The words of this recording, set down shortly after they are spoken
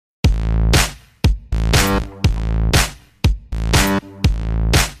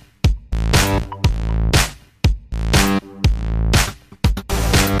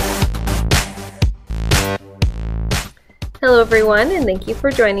Hello everyone, and thank you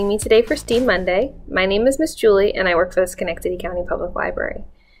for joining me today for STEAM Monday. My name is Miss Julie, and I work for the Schenectady County Public Library.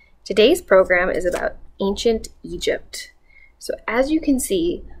 Today's program is about ancient Egypt. So as you can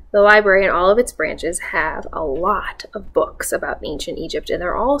see, the library and all of its branches have a lot of books about ancient Egypt, and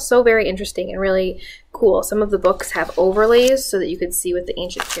they're all so very interesting and really cool. Some of the books have overlays so that you can see what the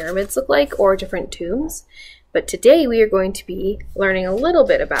ancient pyramids look like or different tombs. But today we are going to be learning a little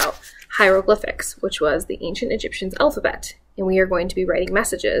bit about hieroglyphics, which was the ancient Egyptians' alphabet, and we are going to be writing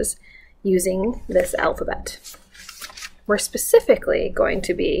messages using this alphabet. We're specifically going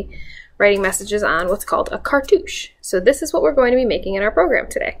to be writing messages on what's called a cartouche. So this is what we're going to be making in our program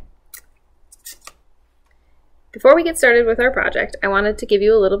today. Before we get started with our project, I wanted to give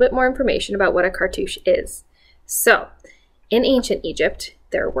you a little bit more information about what a cartouche is. So, in ancient Egypt,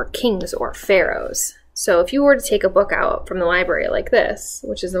 there were kings or pharaohs. So if you were to take a book out from the library like this,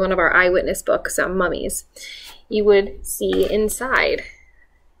 which is one of our eyewitness books on mummies, you would see inside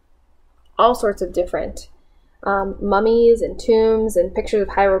all sorts of different mummies and tombs and pictures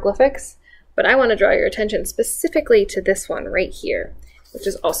of hieroglyphics. But I want to draw your attention specifically to this one right here, which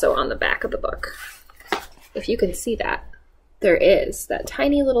is also on the back of the book. If you can see that, there is that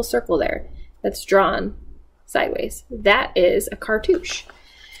tiny little circle there that's drawn sideways. That is a cartouche.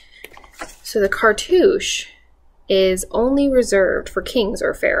 So the cartouche is only reserved for kings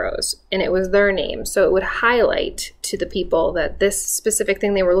or pharaohs, and it was their name. So it would highlight to the people that this specific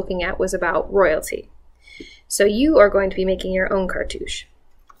thing they were looking at was about royalty. So you are going to be making your own cartouche.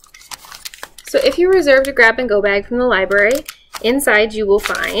 So if you reserved a grab-and-go bag from the library, inside you will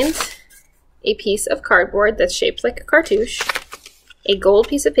find a piece of cardboard that's shaped like a cartouche, a gold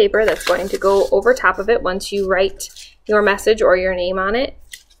piece of paper that's going to go over top of it once you write your message or your name on it,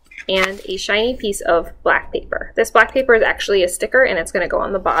 and a shiny piece of black paper. This black paper is actually a sticker, and it's going to go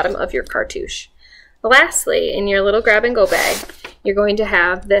on the bottom of your cartouche. Lastly, in your little grab-and-go bag, you're going to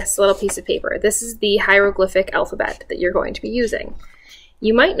have this little piece of paper. This is the hieroglyphic alphabet that you're going to be using.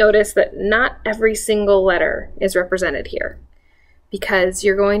 You might notice that not every single letter is represented here, because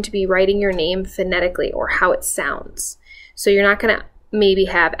you're going to be writing your name phonetically, or how it sounds. So you're not going to maybe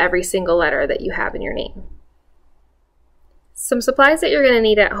have every single letter that you have in your name. Some supplies that you're going to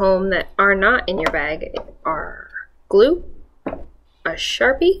need at home that are not in your bag are glue, a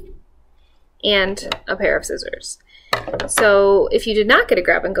Sharpie, and a pair of scissors. So if you did not get a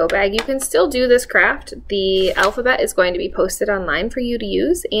grab-and-go bag, you can still do this craft. The alphabet is going to be posted online for you to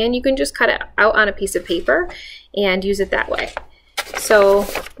use, and you can just cut it out on a piece of paper and use it that way. So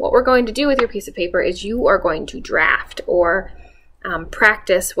what we're going to do with your piece of paper is you are going to draft or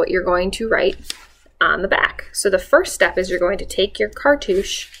practice what you're going to write on the back. So the first step is you're going to take your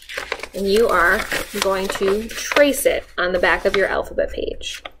cartouche and you are going to trace it on the back of your alphabet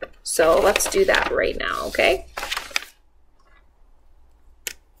page. So let's do that right now, okay?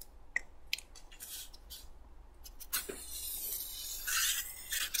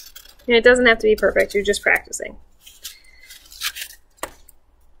 And it doesn't have to be perfect, you're just practicing.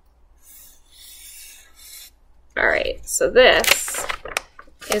 All right, so this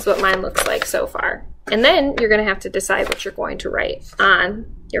is what mine looks like so far. And then you're going to have to decide what you're going to write on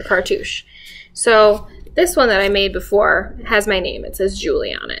your cartouche. So this one that I made before has my name. It says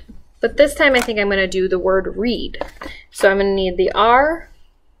Julie on it. But this time I think I'm going to do the word read. So I'm going to need the R,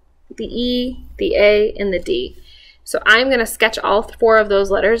 the E, the A, and the D. So I'm going to sketch all 4 of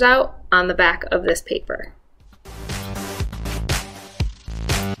those letters out on the back of this paper.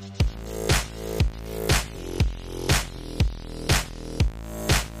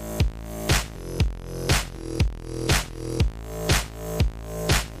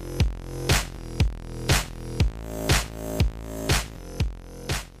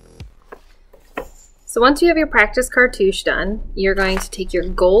 So once you have your practice cartouche done, you're going to take your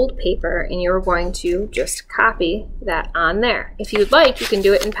gold paper and you're going to just copy that on there. If you'd like, you can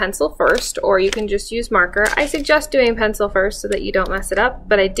do it in pencil first, or you can just use marker. I suggest doing pencil first so that you don't mess it up,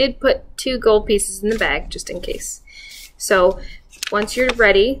 but I did put 2 gold pieces in the bag just in case. So once you're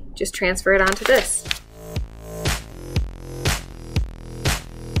ready, just transfer it onto this.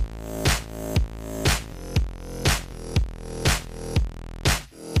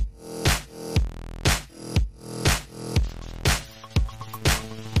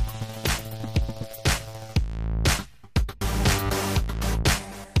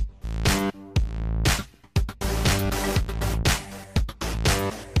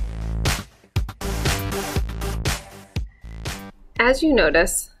 As you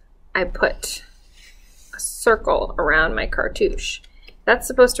notice, I put a circle around my cartouche. That's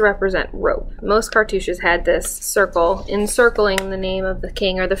supposed to represent rope. Most cartouches had this circle encircling the name of the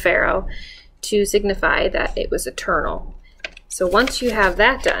king or the pharaoh to signify that it was eternal. So once you have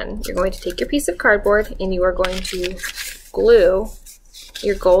that done, you're going to take your piece of cardboard and you are going to glue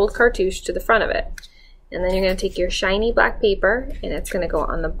your gold cartouche to the front of it. And then you're going to take your shiny black paper and it's going to go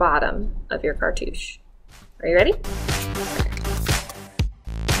on the bottom of your cartouche. Are you ready?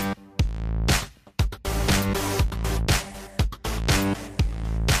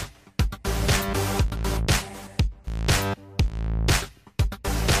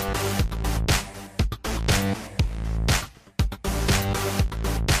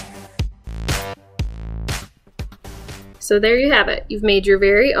 So there you have it. You've made your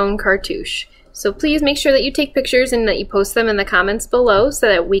very own cartouche. So please make sure that you take pictures and that you post them in the comments below so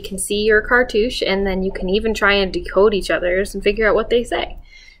that we can see your cartouche, and then you can even try and decode each other's and figure out what they say.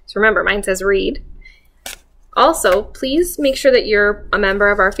 So remember, mine says read. Also, please make sure that you're a member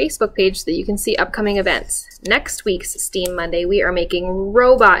of our Facebook page so that you can see upcoming events. Next week's STEAM Monday, we are making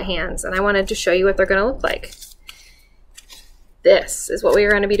robot hands, and I wanted to show you what they're going to look like. This is what we are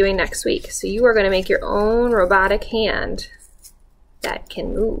going to be doing next week. So you are going to make your own robotic hand that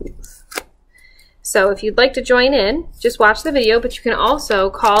can move. So if you'd like to join in, just watch the video, but you can also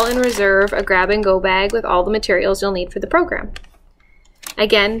call and reserve a grab-and-go bag with all the materials you'll need for the program.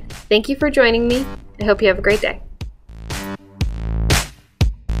 Again, thank you for joining me. I hope you have a great day.